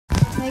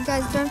Hey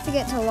guys, don't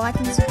forget to like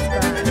and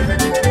subscribe.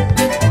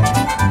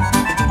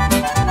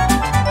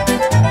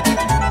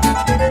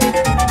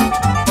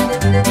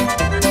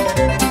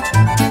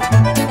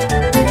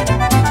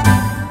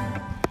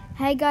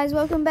 Hey guys,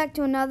 welcome back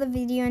to another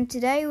video, and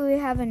today we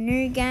have a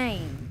new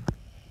game.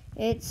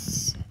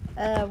 It's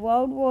a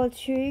World War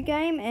II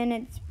game, and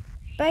it's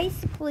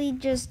basically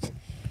just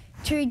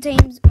two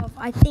teams of,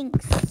 I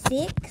think,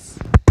 6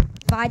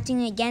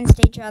 fighting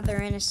against each other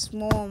in a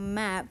small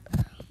map.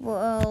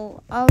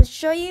 Well, I'll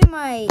show you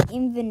my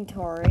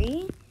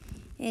inventory.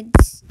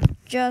 It's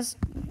just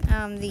the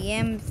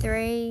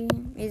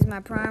M3 is my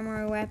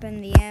primary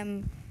weapon.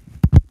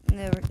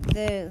 There's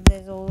a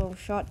little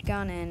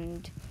shotgun,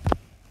 and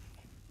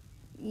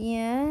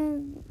yeah,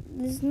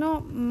 there's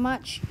not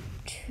much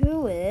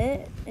to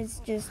it.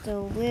 It's just a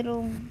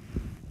little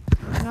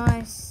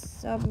nice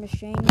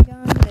submachine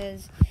gun.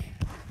 There's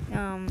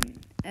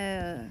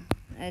a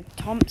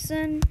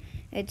Thompson.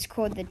 It's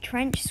called the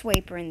Trench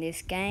Sweeper in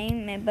this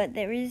game, but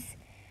there is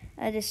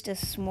just a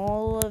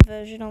smaller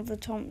version of the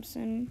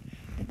Thompson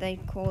that they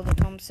call the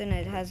Thompson.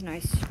 It has no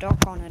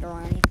stock on it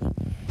or anything.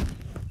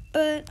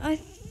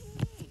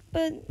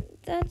 But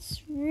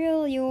that's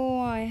really all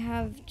I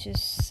have to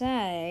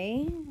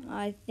say.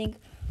 I think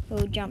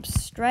we'll jump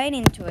straight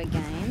into a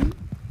game,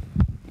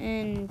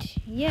 and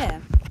yeah.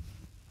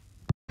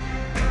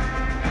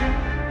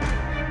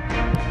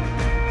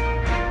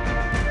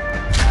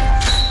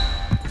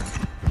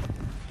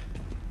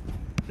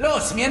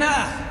 Los, mir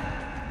nach!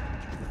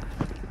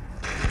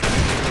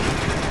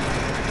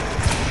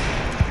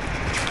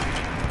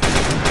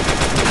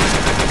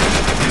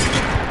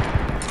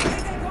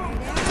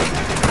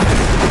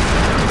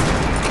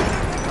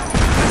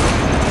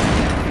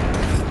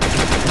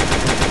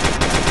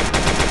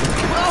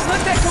 Brauchen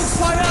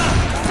Deckungsfeuer!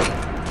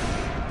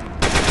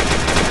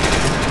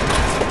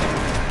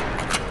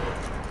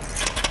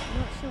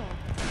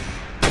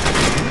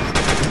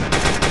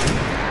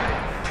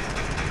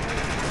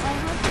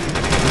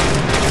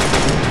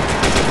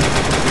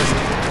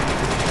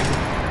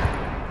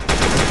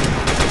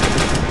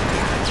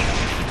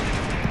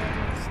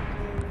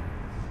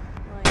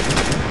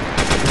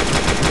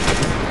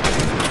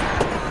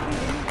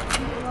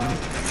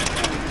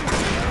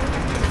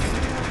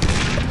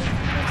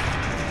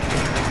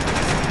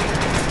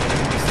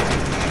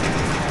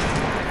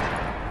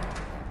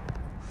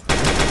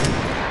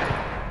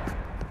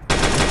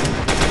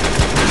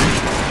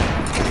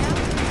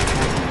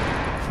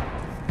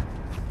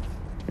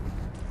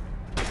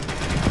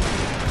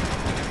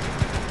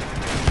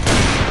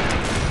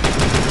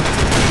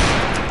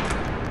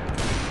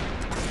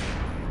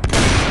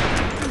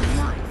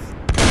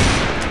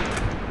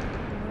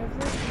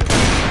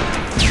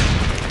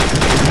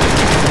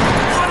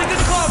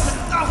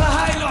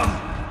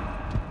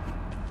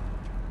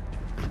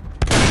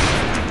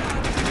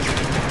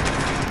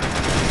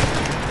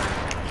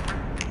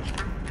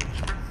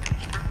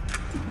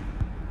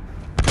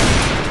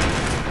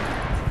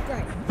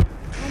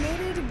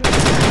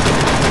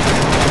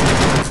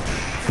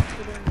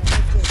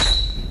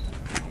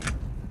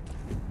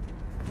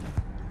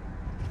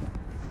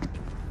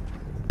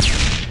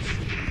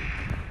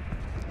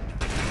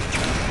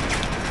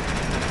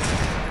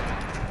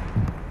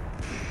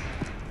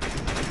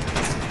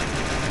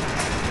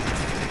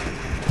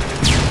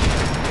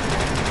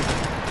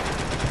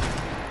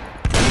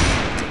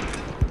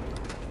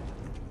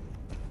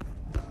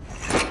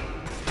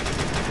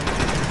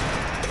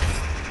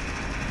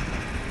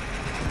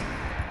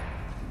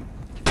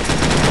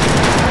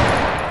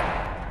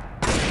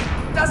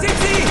 Da sind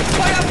sie!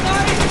 Feuer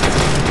frei!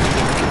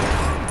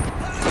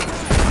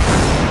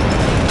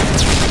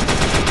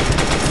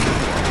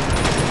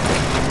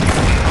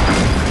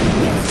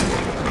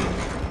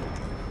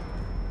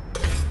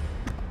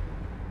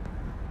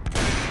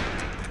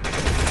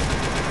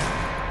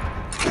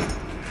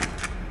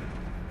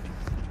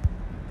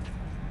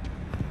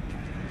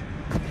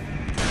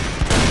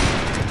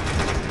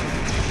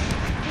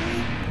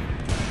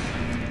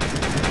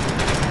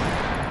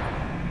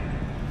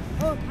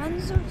 Oh,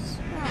 Panzerfaust.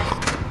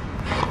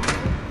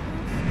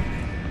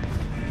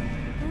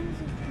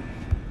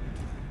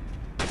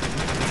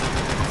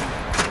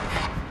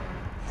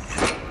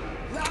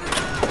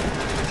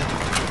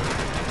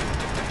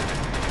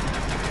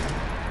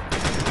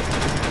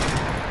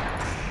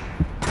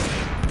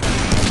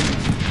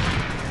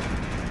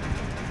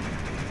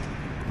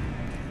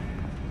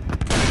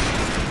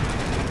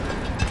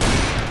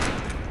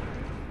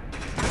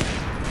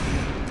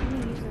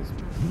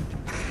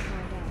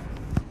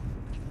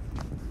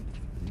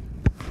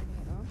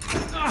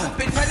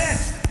 Bin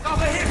verletzt!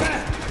 Brauche Hilfe!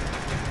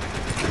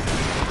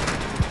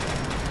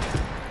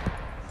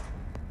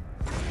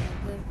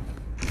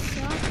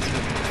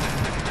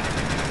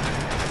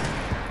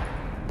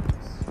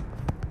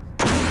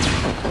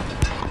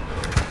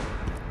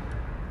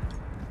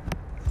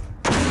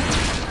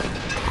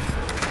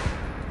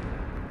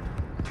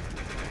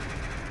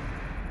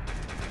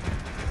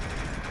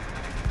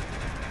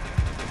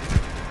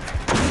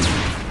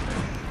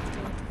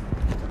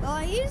 Well,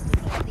 I used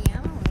the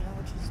ammo,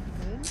 which is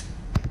good.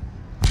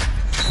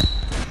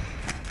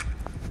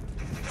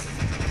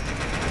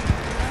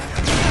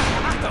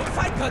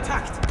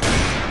 Feindkontakt!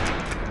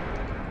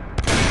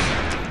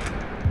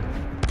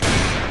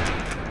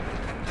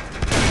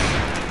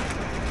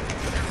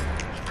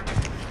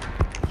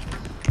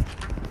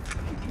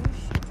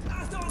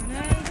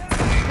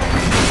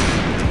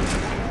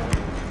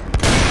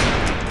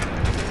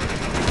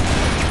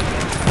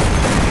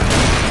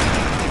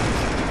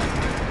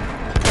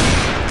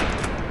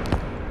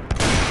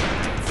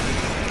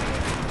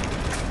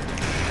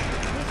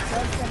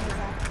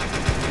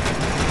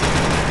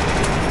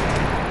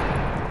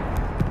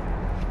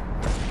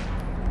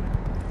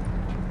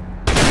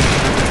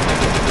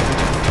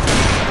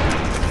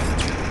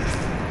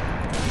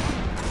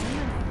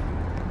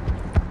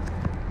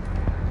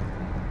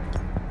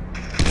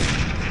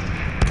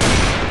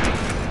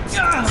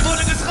 Ja,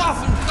 wurde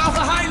getroffen!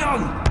 Brauche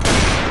Heilung!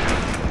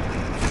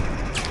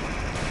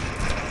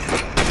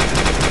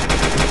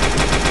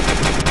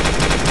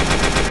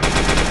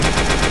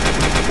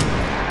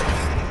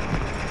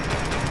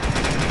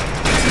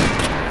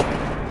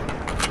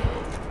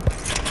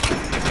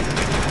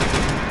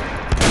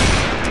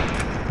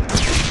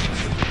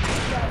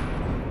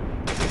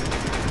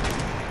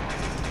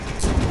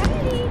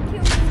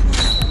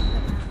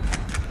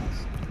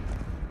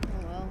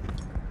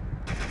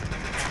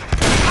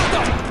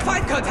 Achtung!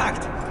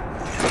 Feindkontakt!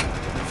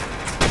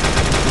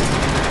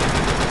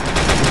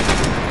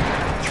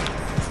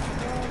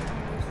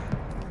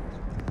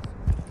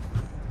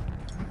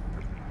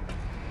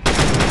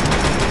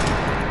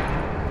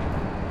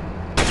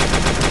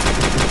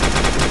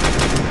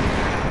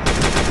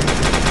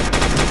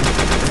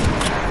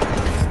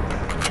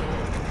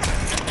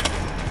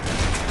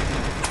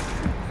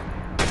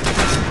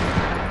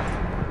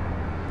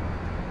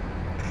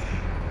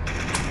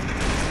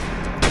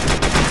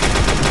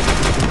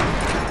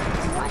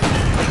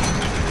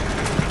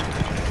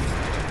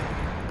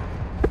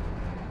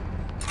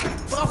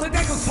 Brauche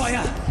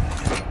Deckungsfeuer!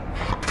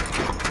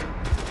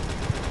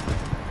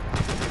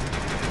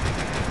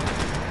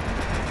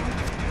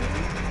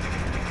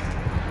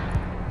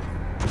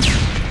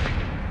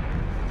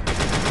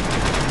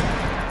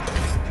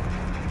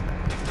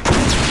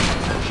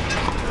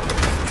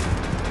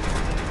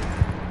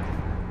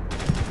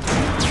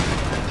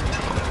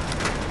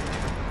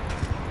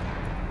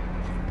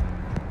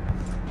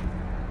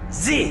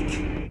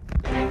 Sieg!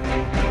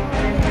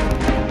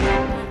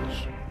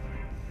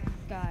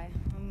 Guy.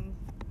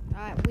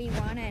 We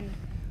won and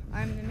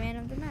I'm the man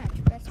of the match.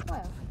 Best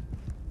player.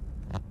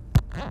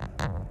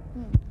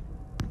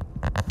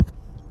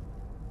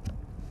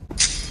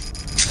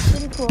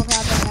 Pretty cool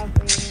how they have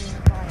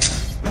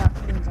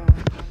instructions on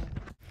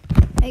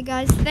it. Hey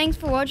guys, thanks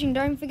for watching.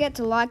 Don't forget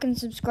to like and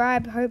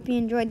subscribe. Hope you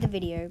enjoyed the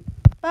video.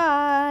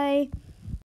 Bye!